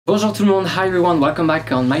Bonjour tout le monde, hi everyone, welcome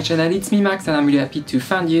back on my channel, it's me Max and I'm really happy to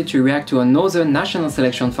find you to react to another national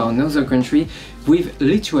selection for another country with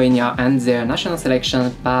Lithuania and their national selection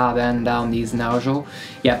Pabandom is Naujo.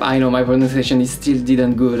 Yep, I know my pronunciation is still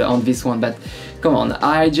didn't good on this one, but come on,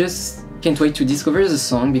 I just can't wait to discover the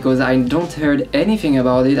song because I don't heard anything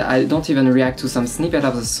about it, I don't even react to some snippet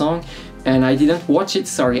of the song and I didn't watch it,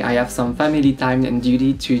 sorry, I have some family time and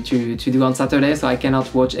duty to do on Saturday, so I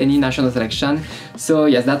cannot watch any national selection. So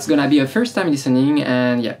yes, that's gonna be a first time listening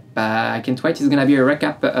and yeah, I can't wait, it's gonna be a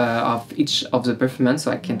recap of each of the performance,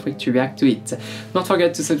 so I can't wait to react to it. Don't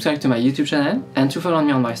forget to subscribe to my YouTube channel and to follow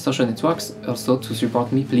me on my social networks, also to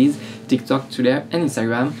support me please, TikTok, Twitter and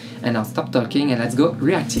Instagram, and I'll stop talking and let's go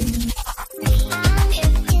reacting.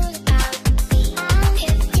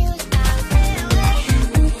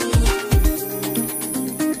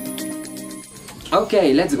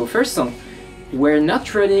 Okay, let's go. First song. We're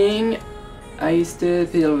not running. I still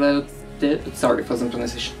feel sorry for the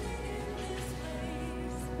pronunciation.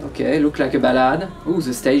 Okay, look like a ballad. Ooh,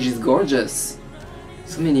 the stage is gorgeous.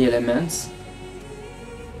 So many elements.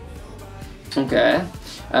 Okay.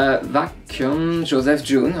 Vacuum, Joseph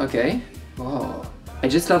June, okay. Oh, I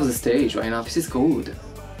just love the stage right now. This is good.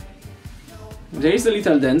 There is a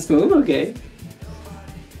little dance move, okay.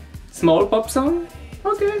 Small pop song,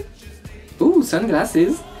 okay. Ooh,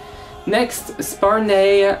 sunglasses. Next,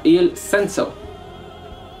 Sparnei il senso.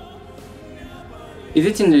 Is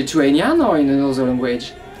it in Lithuanian or in another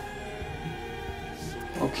language?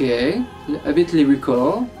 Okay, a bit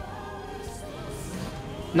lyrical.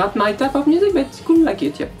 Not my type of music, but cool, like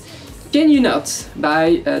it, yeah. Can You Not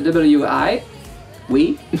by W.I.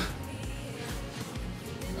 Oui.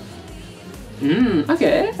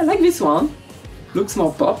 Okay, I like this one. Looks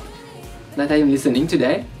more pop that I am listening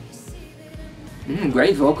today.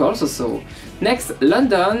 Great vocals also. Next,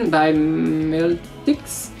 London by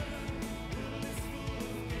Meltix.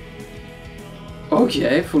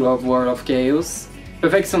 Okay, full of World of Chaos.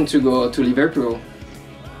 Perfect song to go to Liverpool.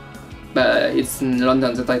 But it's in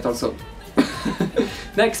London, the title, so.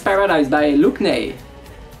 Next, Paradise by Lukney.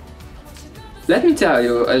 Let me tell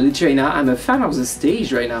you, Lithuania, I'm a fan of the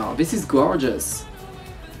stage right now. This is gorgeous.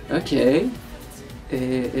 Okay.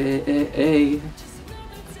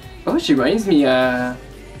 Oh, she reminds me, I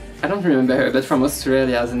don't remember her, but from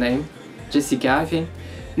Australia as a name. Jessica, I think.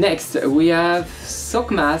 Next, we have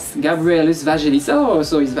Sokmas, Gabrielus Vagelis. Oh,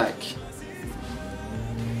 so he's back.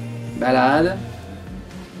 Ballad.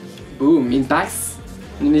 Boom, impacts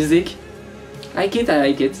the music. I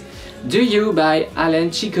like it. Do You by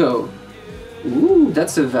Alan Chico. Ooh,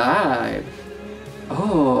 that's a vibe.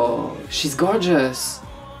 Oh, she's gorgeous.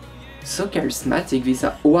 So charismatic, this.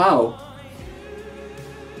 Wow.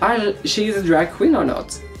 She is a drag queen or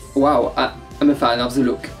not? Wow, I'm a fan of the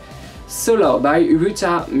look. Solo by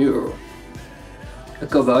Ruta Muro. A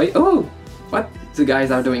cowboy. Oh, what the guys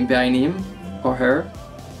are doing behind him or her?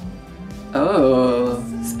 Oh,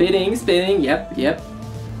 spinning, yep.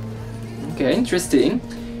 Okay, interesting.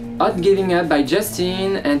 Not Giving Up by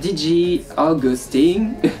Justin and DG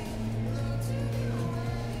Augustine.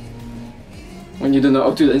 When you don't know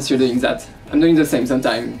how to dance, you're doing that. I'm doing the same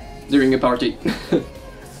sometime during a party.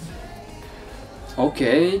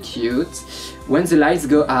 Okay, cute. When the Lights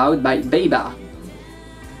Go Out by Beba.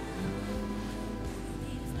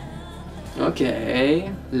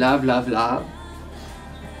 Okay, love.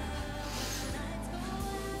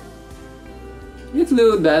 It's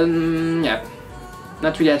good, but yeah,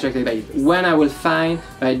 not really attracted by it. When I Will Find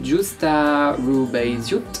by Justa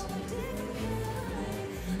Rubeziut.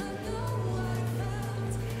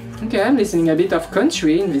 Okay, I'm listening a bit of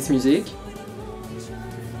country in this music.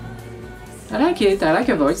 I like it, I like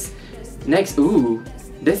her voice. Next, ooh,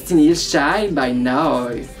 Destiny's Child by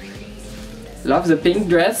Naujo. Love the pink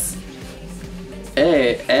dress.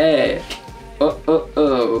 Hey.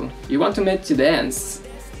 Oh. You want to make to dance.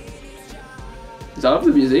 Love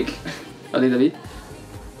the music. A little bit.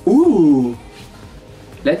 Ooh.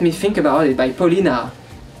 Let Me Think About It by Paulina.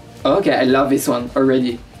 Okay, I love this one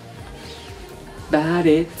already. But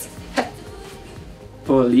it.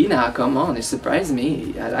 Paulina, come on, it surprised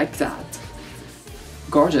me. I like that.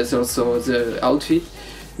 Gorgeous also, the outfit.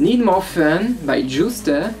 Need More Fun by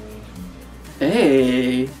Juste.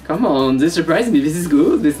 Hey, come on, this surprised me, this is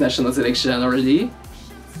good, this national selection already.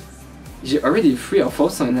 J'ai already 3 or 4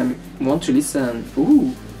 songs and I want to listen.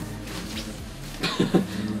 Ooh.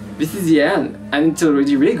 This is the end, and it's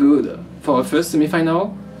already really good for a first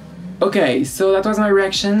semi-final. Okay, so that was my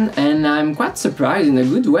reaction, and I'm quite surprised in a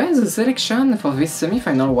good way. The selection for this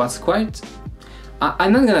semi-final was quite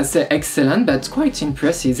I'm not gonna say excellent, but quite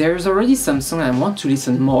impressive. There's already some songs I want to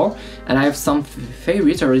listen more, and I have some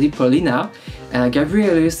favorite already, Paulina,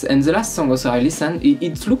 Gabrielus, and the last song also I listened.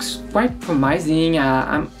 It looks quite promising.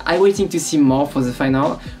 I'm waiting to see more for the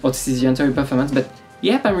final, or to see the entire performance, but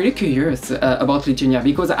yep, I'm really curious about Lithuania,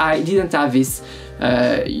 because I didn't have this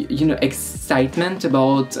you know, excitement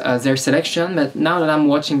about their selection, but now that I'm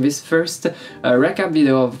watching this first recap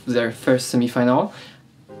video of their first semi-final,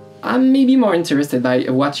 I'm maybe more interested by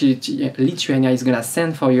what Lithuania is gonna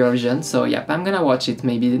send for Eurovision, so yeah, I'm gonna watch it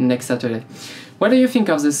maybe next Saturday. What do you think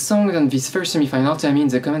of the songs on this first semi-final? Tell me in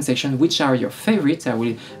the comment section which are your favorites. I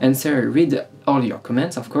will read all your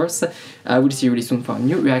comments, of course. I will see you really soon for a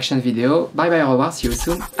new reaction video. Bye bye, au revoir, see you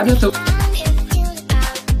soon, à bientôt!